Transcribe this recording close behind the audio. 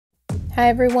Hi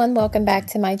everyone, welcome back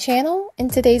to my channel. In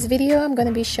today's video, I'm going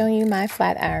to be showing you my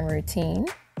flat iron routine.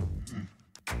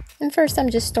 And first, I'm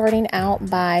just starting out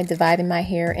by dividing my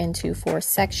hair into 4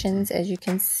 sections, as you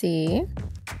can see,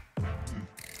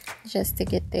 just to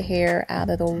get the hair out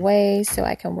of the way so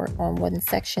I can work on one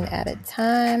section at a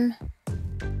time.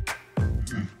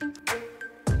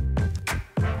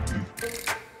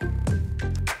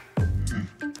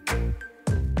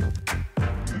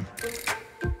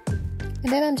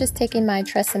 And then I'm just taking my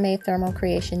Tresemme Thermal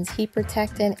Creations Heat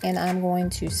Protectant and I'm going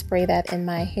to spray that in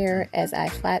my hair as I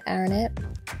flat iron it.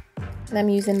 And I'm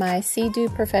using my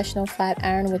Sedu Professional flat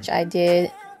iron, which I did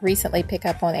recently pick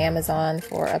up on Amazon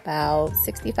for about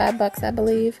 65 bucks, I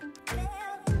believe.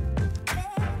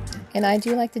 And I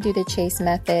do like to do the chase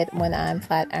method when I'm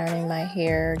flat ironing my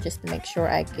hair, just to make sure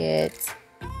I get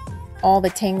all the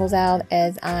tangles out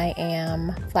as I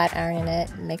am flat ironing it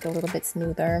and make it a little bit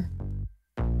smoother.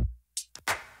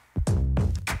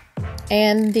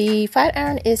 And the flat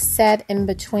iron is set in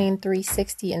between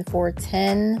 360 and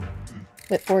 410,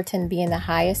 with 410 being the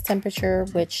highest temperature,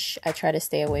 which I try to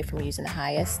stay away from using the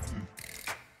highest.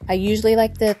 I usually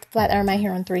like to flat iron my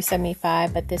hair on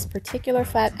 375, but this particular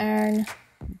flat iron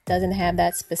doesn't have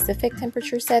that specific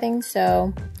temperature setting,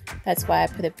 so that's why I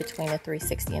put it between the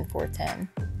 360 and 410.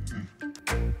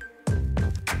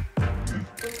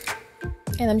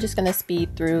 And I'm just going to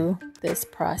speed through this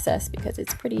process because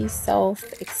it's pretty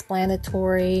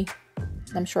self-explanatory.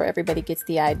 I'm sure everybody gets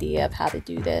the idea of how to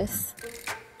do this.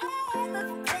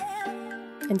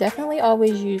 And definitely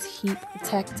always use heat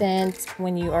protectant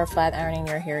when you are flat ironing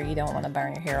your hair. You don't want to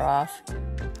burn your hair off.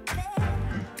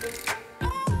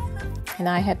 And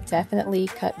I have definitely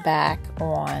cut back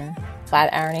on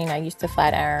flat ironing. I used to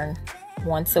flat iron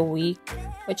once a week,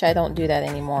 which I don't do that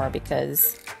anymore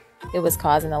because it was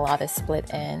causing a lot of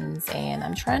split ends, and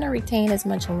I'm trying to retain as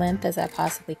much length as I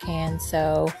possibly can,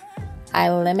 so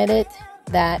I limited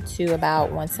that to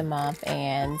about once a month,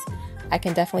 and I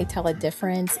can definitely tell a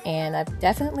difference, and I've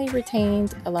definitely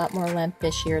retained a lot more length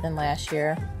this year than last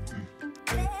year.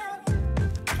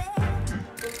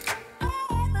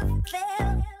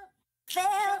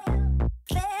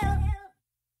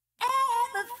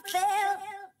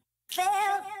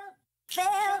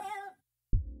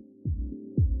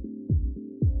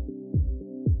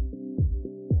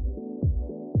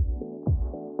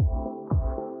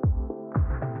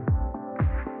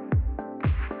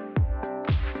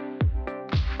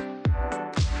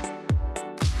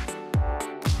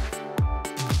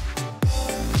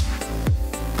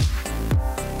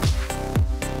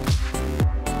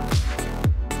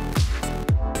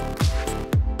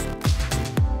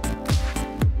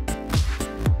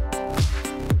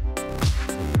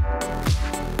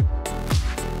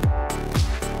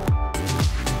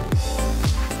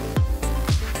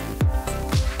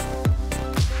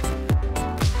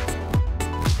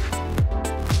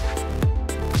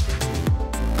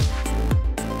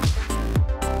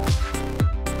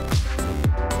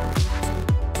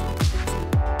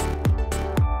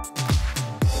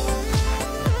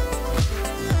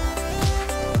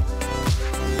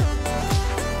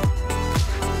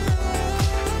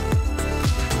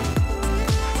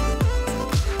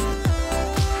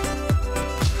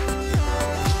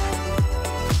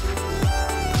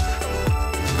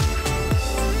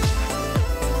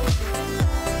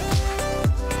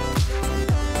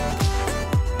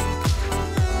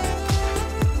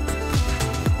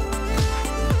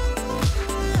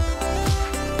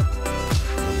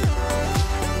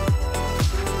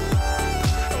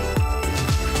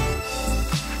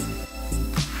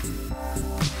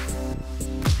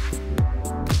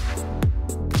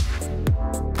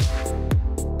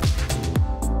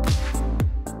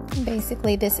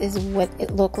 Basically, this is what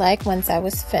it looked like once I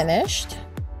was finished.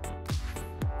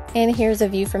 And here's a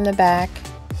view from the back.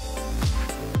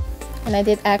 And I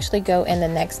did actually go in the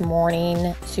next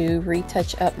morning to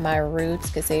retouch up my roots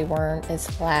because they weren't as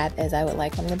flat as I would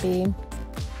like them to be.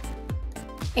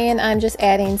 And I'm just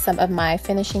adding some of my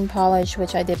finishing polish,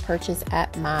 which I did purchase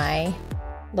at my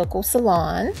local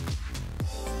salon.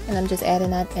 And I'm just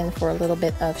adding that in for a little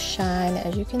bit of shine,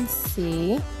 as you can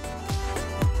see.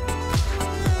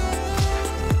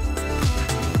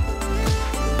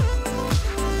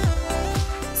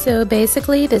 So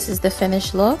basically, this is the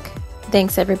finished look.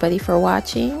 Thanks everybody for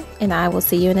watching, and I will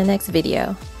see you in the next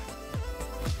video.